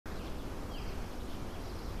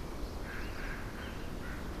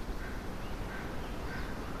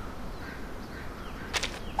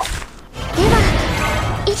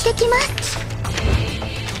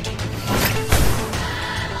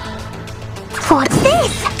What's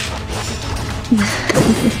this?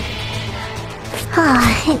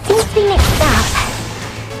 It seems to be mixed up.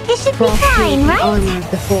 It should be fine, right? Armor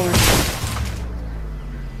of the forest.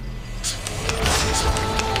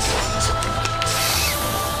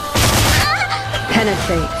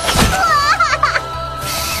 Penetrate.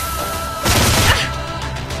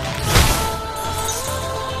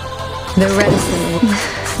 The reticent.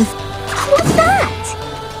 What's that?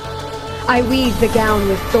 I weave the gown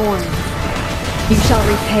with thorns. You shall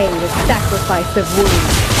repay with sacrifice of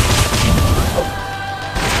wounds.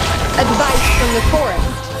 Advice from the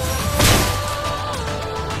forest.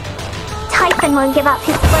 Typhon won't give up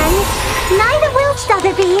his friends. Neither will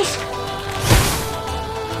Sotheby.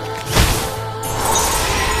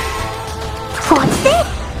 What's this?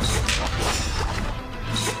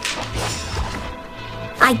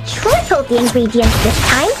 I tripled the ingredients this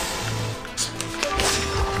time.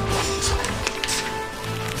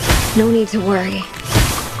 No need to worry.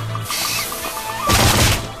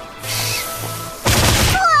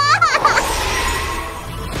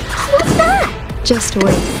 What's that? Just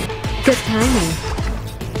wait. Good timing.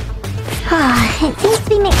 It seems to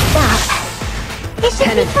be mixed up. It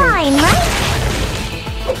should be fine, right?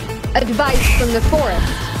 Advice from the forest.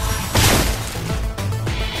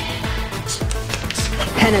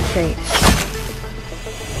 Penetrate.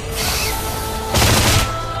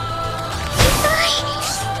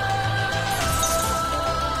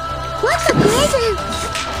 What's a present?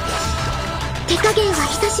 手加減はい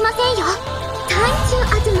たしませんよ。Time to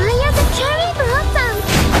admire the cherry blossom.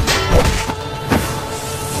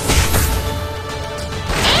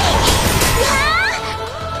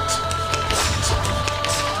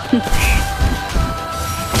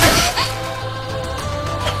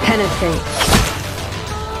 Penetrate.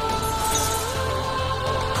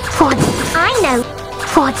 I know.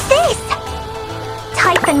 What's this?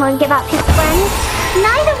 Typhon won't give up his friends.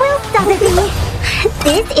 Neither will Sotheby.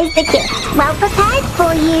 This is the gift well prepared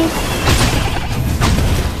for you.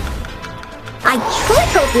 I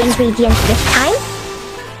tripled the ingredients this time.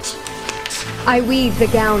 I weave the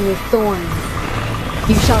gown with thorns.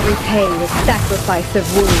 You shall repay with sacrifice of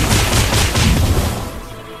wounds.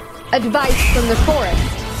 Advice from the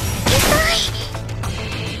forest.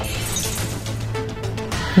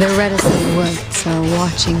 The reticent woods are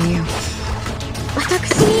watching you.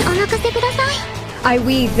 I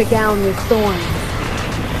weave the gown with thorns.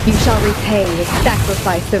 You shall repay with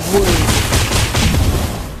sacrifice of wounds.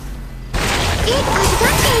 Take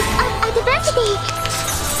advantage of adversity.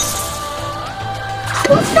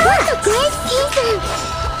 What's that? What a great season.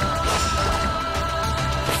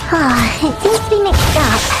 It seems to be mixed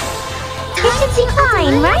up. It should be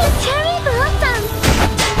fine, right? Cherry blossom.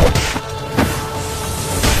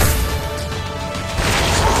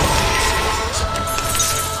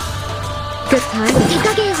 Good timing.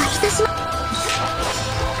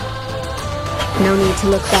 No need to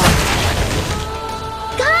look back.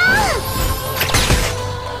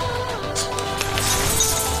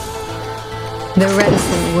 The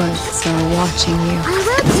reticent woods are watching you. I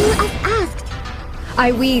will do as asked.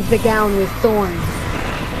 I weave the gown with thorns.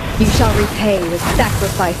 You shall repay with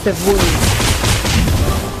sacrifice of wounds.